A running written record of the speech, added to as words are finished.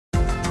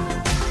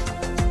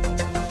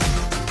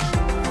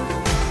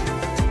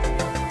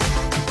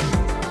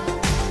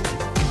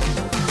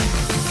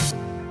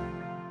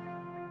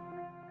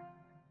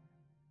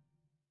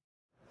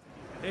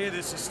Hey,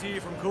 this is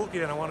Steve from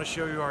Quilted, and I want to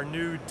show you our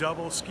new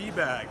double ski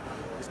bag.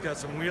 It's got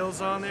some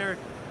wheels on there,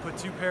 put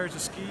 2 pairs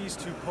of skis,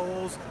 2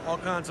 poles, all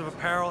kinds of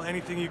apparel,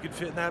 anything you could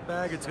fit in that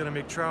bag. It's going to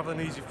make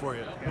traveling easy for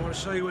you. I want to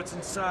show you what's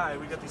inside.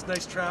 We got these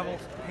nice travel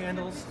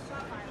handles.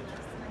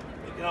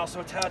 You can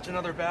also attach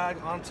another bag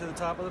onto the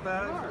top of the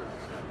bag.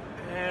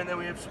 And then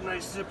we have some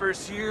nice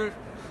zippers here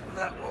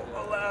that will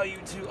allow you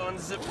to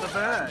unzip the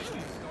bag.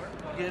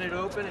 Get it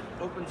open, it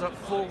opens up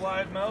full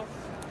wide mouth.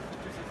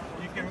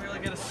 You can really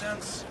get a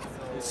sense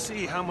and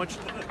see how much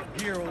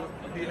gear will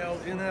be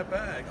held in that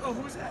bag. Oh,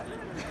 who's that?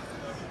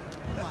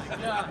 Oh my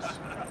gosh.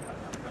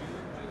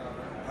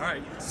 All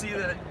right, you can see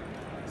that it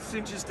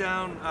cinches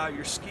down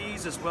your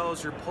skis as well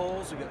as your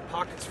poles. You get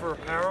pockets for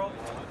apparel.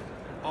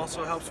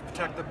 Also helps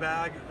protect the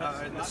bag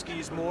and the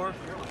skis more.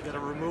 You get a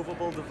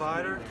removable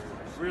divider.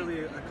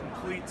 Really a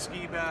complete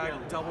ski bag,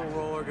 double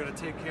roller, going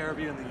to take care of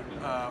you in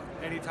the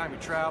anytime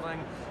you're traveling,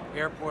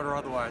 airport or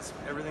otherwise.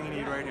 Everything you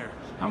need right here.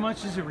 How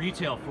much does it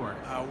retail for?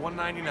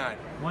 $199.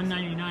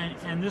 $199,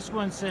 and this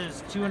one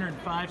says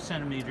 205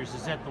 centimeters.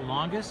 Is that the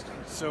longest?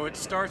 So it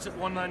starts at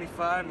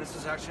 $195, and this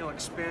is actually an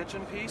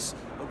expansion piece.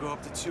 It'll go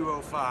up to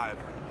 $205.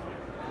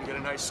 You get a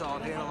nice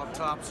solid handle up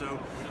top, so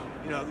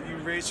you know you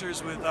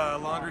racers with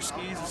longer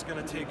skis, it's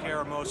going to take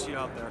care of most of you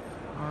out there.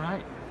 All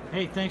right.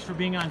 Hey, thanks for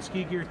being on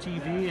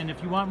SkiGearTV, and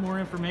if you want more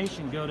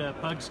information, go to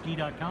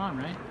pugski.com,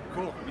 right?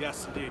 Cool.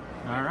 Yes, indeed.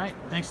 All right.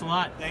 Thanks a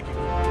lot. Thank you.